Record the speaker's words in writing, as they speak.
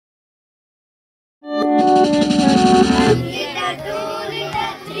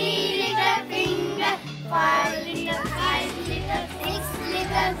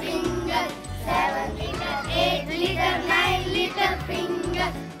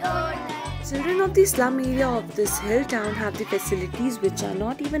Children of the slum area of this hill town have the facilities which are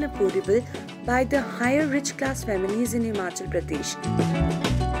not even affordable by the higher rich class families in Himachal Pradesh.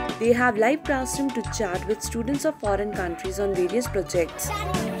 They have live classroom to chat with students of foreign countries on various projects.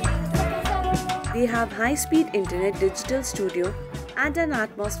 They have high-speed internet, digital studio and an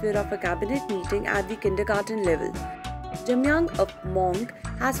atmosphere of a cabinet meeting at the kindergarten level. Jamyang, a monk,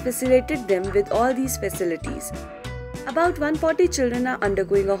 has facilitated them with all these facilities. About 140 children are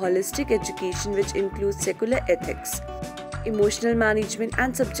undergoing a holistic education which includes secular ethics, emotional management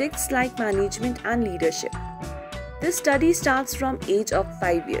and subjects like management and leadership. This study starts from age of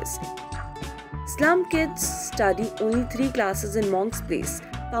 5 years. Slum kids study only 3 classes in Monk's Place,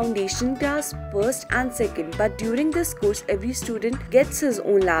 foundation class, first and second, but during this course every student gets his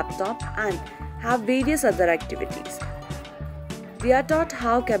own laptop and have various other activities. They are taught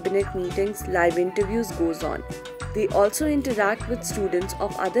how cabinet meetings, live interviews goes on. They also interact with students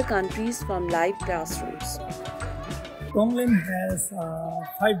of other countries from live classrooms. Tonglen has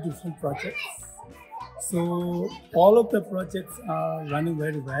 5 different projects. So all of the projects are running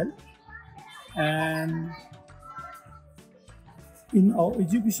very well. And in our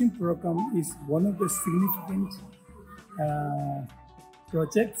education program is one of the significant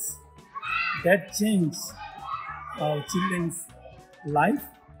projects that change our children's life.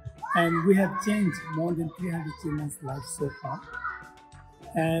 And we have changed more than 300 children's lives so far.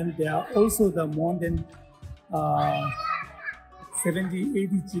 And there are also the more than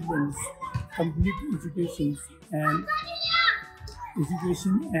 70-80 children's complete education and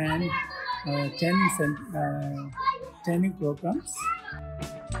training programs.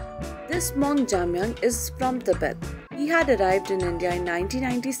 This monk Jamyang is from Tibet. He had arrived in India in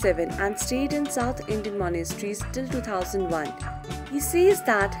 1997 and stayed in South Indian monasteries till 2001. He says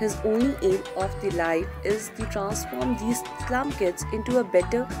that his only aim of the life is to transform these slum kids into a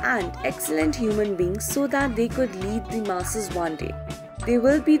better and excellent human beings so that they could lead the masses one day. They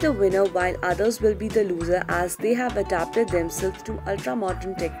will be the winner while others will be the loser, as they have adapted themselves to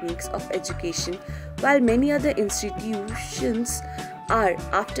ultra-modern techniques of education while many other institutions are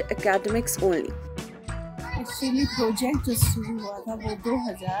after academics only. Actually project जो शुरू हुआ था वो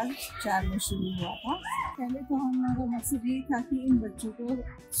 2004 में शुरू हुआ था। पहले तो हमारा मकसद ये था कि इन बच्चों को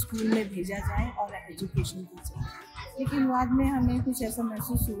स्कूल में भेजा जाए और एजुकेशन दी जाए, लेकिन बाद में हमें कुछ ऐसा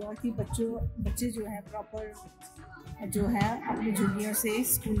महसूस हुआ कि बच्चे जो हैं प्रॉपर जो है अपनी झुग्गियों से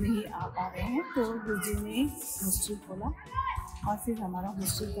स्कूल नहीं आ पा रहे हैं, तो गुरुजी ने हॉस्टल खोला और फिर हमारा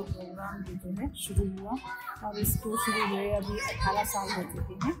हॉस्टल का प्रोग्राम जो है शुरू हुआ और इसको शुरू हुए अभी 18 साल हो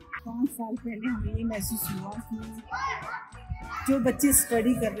चुके हैं। 5 साल पहले हमें ये महसूस हुआ कि जो बच्चे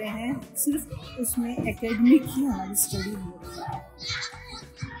स्टडी कर रहे हैं सिर्फ उसमें एकेडमिक ही हमारी स्टडी हो रही है,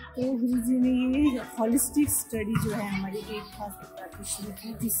 तो गुरुजी ने ये हॉलिस्टिक स्टडी जो है हमारी एक खास प्रकार की शुरू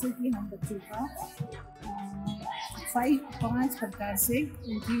की, जिससे कि हम बच्चों का 5 प्रकार से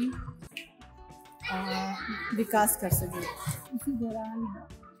उनकी विकास कर सके। इसी दौरान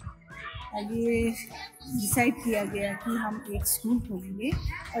ये डिसाइड किया गया कि हम एक स्कूल खोलेंगे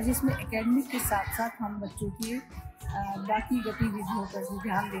और जिसमें एकेडमिक के साथ साथ हम बच्चों की बाकी गतिविधियों पर भी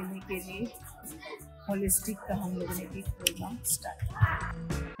ध्यान देने के लिए होलिस्टिक का हम लोगों ने एक प्रोग्राम स्टार्ट किया।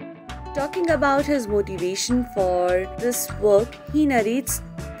 Talking about his motivation for this work, he narrates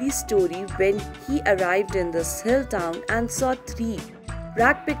the story when he arrived in this hill town and saw 3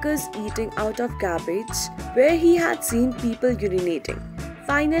 rag pickers eating out of garbage where he had seen people urinating.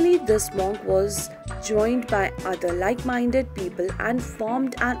 Finally, this monk was joined by other like-minded people and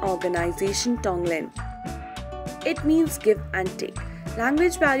formed an organization, Tonglen. It means give and take.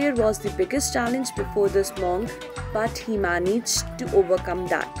 Language barrier was the biggest challenge before this monk, but he managed to overcome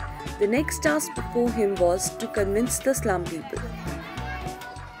that. The next task before him was to convince the slum people.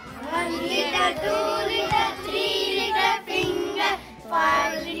 1 liter, 2 liter, 3 liter finger,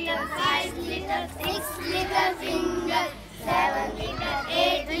 5 liter, 5 liter, 6 liter finger, 7 liter,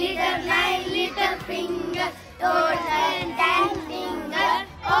 8 liter, 9 liter finger, total 10 finger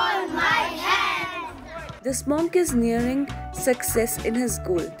on my hand. This monk is nearing success in his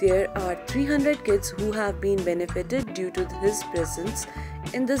goal. There are 300 kids who have been benefited due to his presence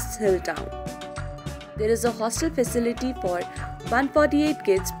in this hill town. There is a hostel facility for 148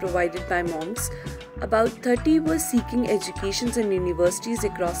 kids provided by monks. About 30 were seeking educations in universities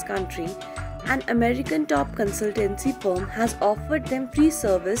across country. An American top consultancy firm has offered them free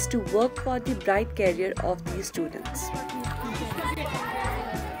service to work for the bright career of these students.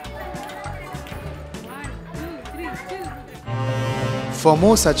 For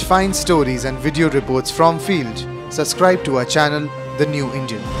more such fine stories and video reports from field, subscribe to our channel, The New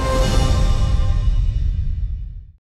Indian.